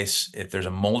place, if there's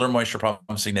a mold or moisture problem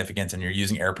of significance and you're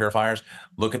using air purifiers,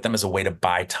 look at them as a way to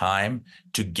buy time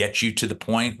to get you to the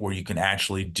point where you can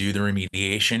actually do the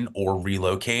remediation or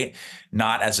relocate,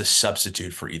 not as a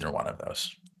substitute for either one of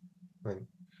those. Right.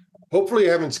 Hopefully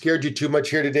I haven't scared you too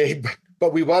much here today,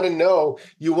 but you want to know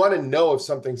if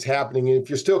something's happening. And if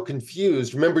you're still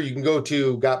confused, remember, you can go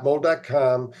to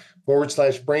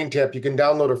gotmold.com/BrainTap. You can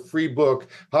download a free book,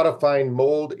 How to Find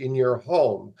Mold in Your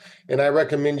Home. And I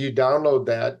recommend you download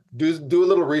that, do a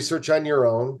little research on your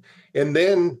own, and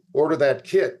then order that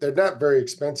kit. They're not very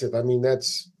expensive.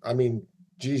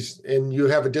 Geez, and you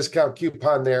have a discount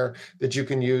coupon there that you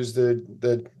can use,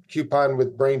 the coupon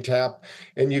with BrainTap,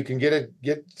 and you can get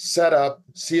set up,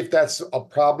 see if that's a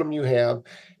problem you have.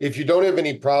 If you don't have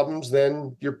any problems,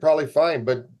 then you're probably fine.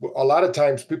 But a lot of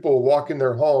times people will walk in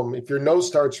their home. If your nose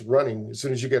starts running as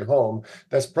soon as you get home,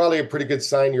 that's probably a pretty good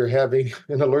sign you're having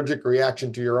an allergic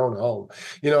reaction to your own home.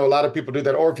 A lot of people do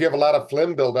that. Or if you have a lot of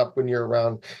phlegm buildup when you're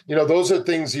around, those are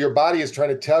things your body is trying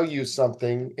to tell you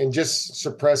something, and just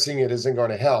suppressing it isn't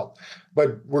going to help.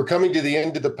 But we're coming to the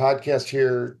end of the podcast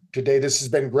here today. This has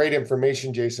been great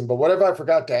information, Jason. But what have I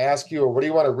forgot to ask you, or what do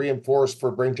you want to reinforce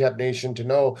for BrainTap Nation to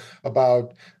know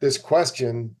about this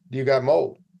question? Do you got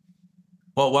mold?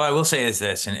 Well, what I will say is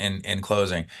this in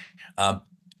closing, um,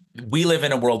 we live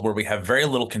in a world where we have very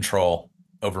little control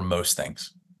over most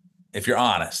things. If you're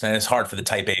honest, and it's hard for the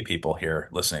type A people here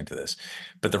listening to this,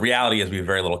 but the reality is we have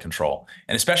very little control.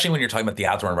 And especially when you're talking about the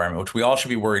outdoor environment, which we all should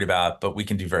be worried about, but we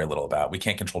can do very little about. We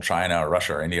can't control China or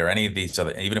Russia or India or any of these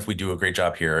other, even if we do a great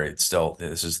job here, it's still,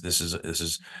 this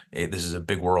is a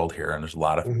big world here. And there's a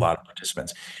Mhm. lot of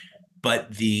participants,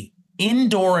 but the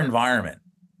indoor environment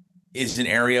is an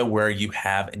area where you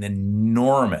have an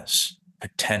enormous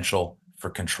potential for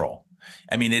control.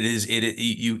 I mean,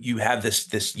 you have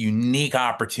this unique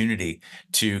opportunity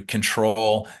to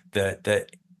control the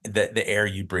air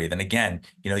you breathe. And again,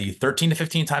 you 13 to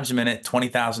 15 times a minute,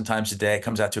 20,000 times a day, it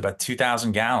comes out to about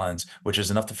 2,000 gallons, which is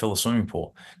enough to fill a swimming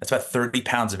pool. That's about 30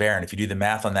 pounds of air. And if you do the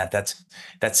math on that,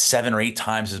 that's 7 or 8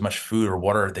 times as much food or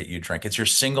water that you drink. It's your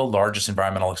single largest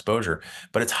environmental exposure,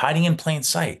 but it's hiding in plain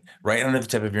sight, right under the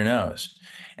tip of your nose.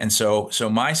 And so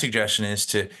my suggestion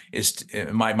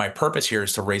my purpose here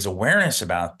is to raise awareness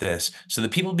about this so that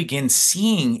people begin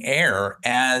seeing air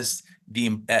as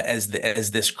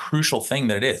this crucial thing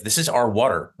that it is. This is our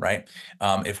water, right?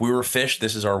 If we were fish,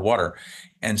 this is our water.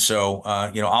 And so,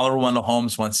 Oliver Wendell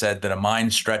Holmes once said that a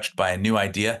mind stretched by a new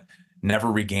idea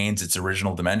never regains its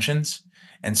original dimensions.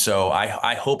 And so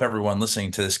I hope everyone listening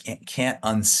to this can't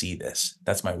unsee this.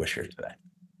 That's my wish here today.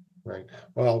 Right.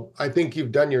 Well, I think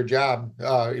you've done your job.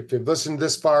 If you've listened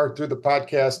this far through the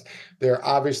podcast, they're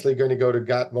obviously going to go to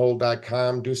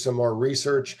gotmold.com, do some more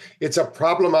research. It's a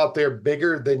problem out there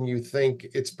bigger than you think.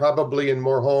 It's probably in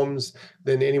more homes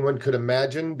than anyone could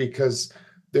imagine because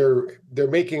they're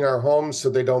making our homes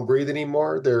so they don't breathe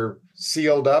anymore. They're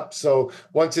sealed up. So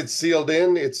once it's sealed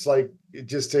in, it's like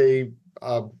just uh,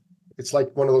 it's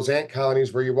like one of those ant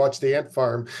colonies where you watch the ant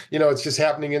farm. It's just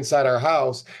happening inside our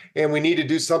house, and we need to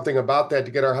do something about that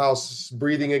to get our house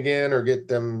breathing again or get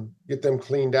them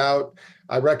cleaned out.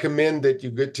 I recommend that you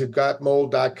get to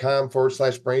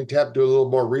gotmold.com/braintap, do a little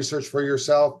more research for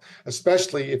yourself,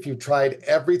 especially if you've tried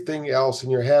everything else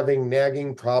and you're having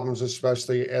nagging problems,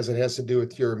 especially as it has to do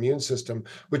with your immune system,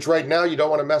 which right now you don't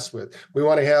want to mess with. We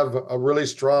want to have a really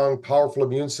strong, powerful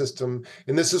immune system.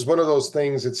 And this is one of those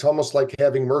things, it's almost like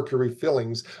having mercury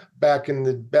fillings. Back in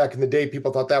the day,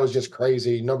 people thought that was just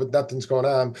crazy. No, but nothing's going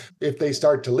on. If they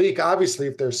start to leak, obviously,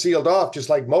 if they're sealed off, just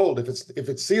like mold, if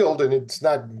it's sealed and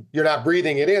you're not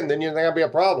breathing it in, then you're going to be a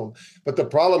problem. But the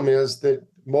problem is that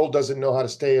mold doesn't know how to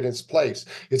stay in its place.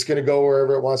 It's going to go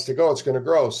wherever it wants to go. It's going to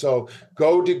grow. So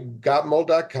go to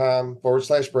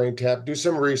gotmold.com/braintap, do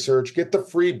some research, get the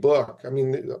free book. I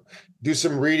mean, do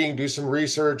some reading, do some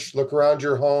research, look around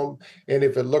your home. And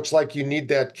if it looks like you need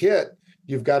that kit,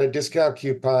 you've got a discount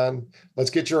coupon. Let's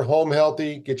get your home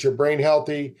healthy, get your brain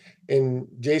healthy. And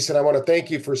Jason, I want to thank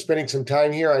you for spending some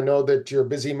time here. I know that you're a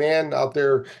busy man out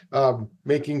there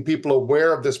making people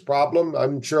aware of this problem.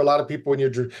 I'm sure a lot of people, when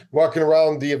you're walking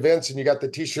around the events and you got the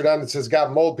T-shirt on that says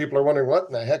 "Got Mold," people are wondering what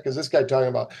in the heck is this guy talking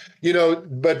about?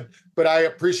 But I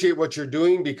appreciate what you're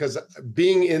doing because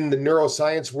being in the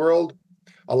neuroscience world,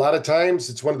 a lot of times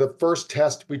it's one of the first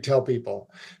tests we tell people.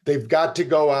 They've got to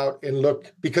go out and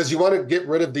look because you want to get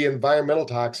rid of the environmental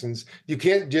toxins. You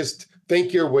can't just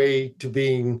think your way to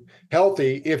being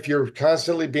healthy if you're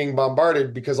constantly being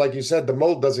bombarded because, like you said, the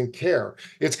mold doesn't care.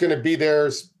 It's going to be there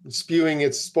spewing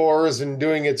its spores and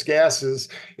doing its gases.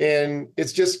 And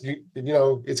it's just,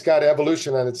 it's got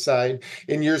evolution on its side.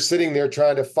 And you're sitting there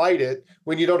trying to fight it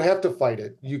when you don't have to fight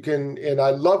it. You can, and I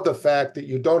love the fact that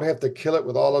you don't have to kill it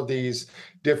with all of these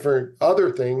different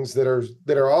other things that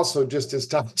are also just as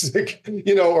toxic,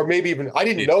 or maybe even I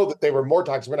didn't know that they were more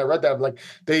toxic. When I read that, I'm like,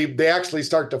 they actually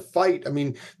start to fight. I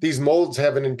mean, these molds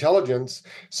have an intelligence.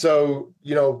 So,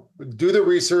 do the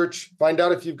research, find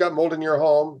out if you've got mold in your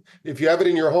home. If you have it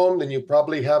in your home, then you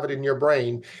probably have it in your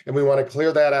brain. And we want to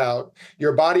clear that out.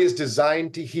 Your body is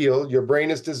designed to heal. Your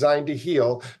brain is designed to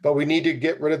heal, but we need to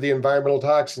get rid of the environmental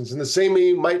toxins. In the same way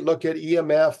you might look at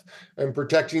EMF and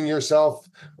protecting yourself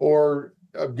or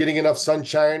getting enough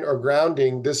sunshine or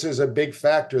grounding, this is a big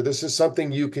factor. This is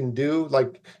something you can do.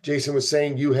 Like Jason was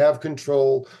saying, you have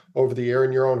control over the air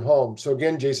in your own home. So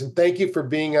again, Jason, thank you for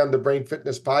being on the Brain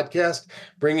Fitness Podcast,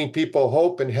 bringing people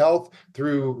hope and health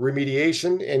through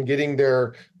remediation and getting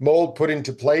their mold put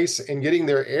into place and getting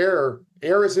their air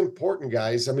air is important,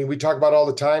 guys. I mean, we talk about all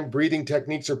the time, breathing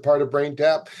techniques are part of brain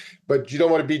tap, but you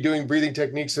don't want to be doing breathing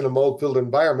techniques in a mold-filled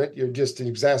environment. You're just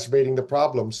exacerbating the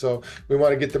problem. So we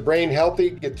want to get the brain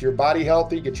healthy, get your body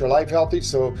healthy, get your life healthy.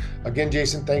 So again,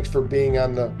 Jason, thanks for being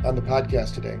on the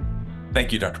podcast today.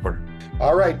 Thank you, Dr. Porter.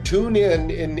 All right, tune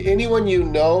in. And anyone you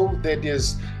know that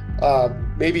is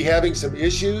maybe having some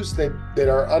issues that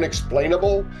are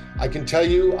unexplainable, I can tell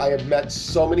you, I have met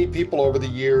so many people over the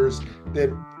years that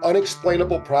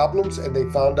unexplainable problems, and they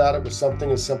found out it was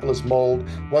something as simple as mold.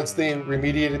 Once they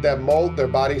remediated that mold, their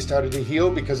body started to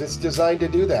heal because it's designed to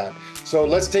do that. So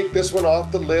let's take this one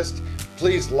off the list.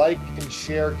 Please like and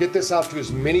share. Get this out to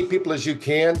as many people as you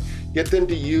can. Get them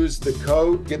to use the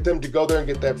code. Get them to go there and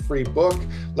get that free book.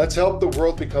 Let's help the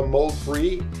world become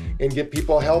mold-free and get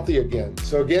people healthy again.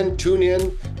 So again, tune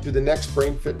in to the next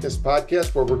Brain Fitness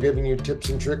podcast, where we're giving you tips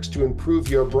and tricks to improve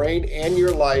your brain and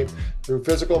your life through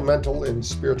physical, mental, and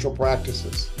spiritual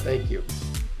practices. Thank you.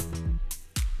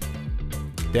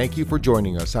 Thank you for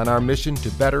joining us on our mission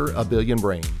to better a billion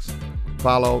brains.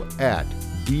 Follow at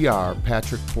Dr.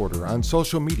 Patrick Porter on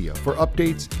social media for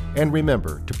updates, and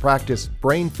remember to practice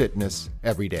brain fitness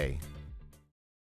every day.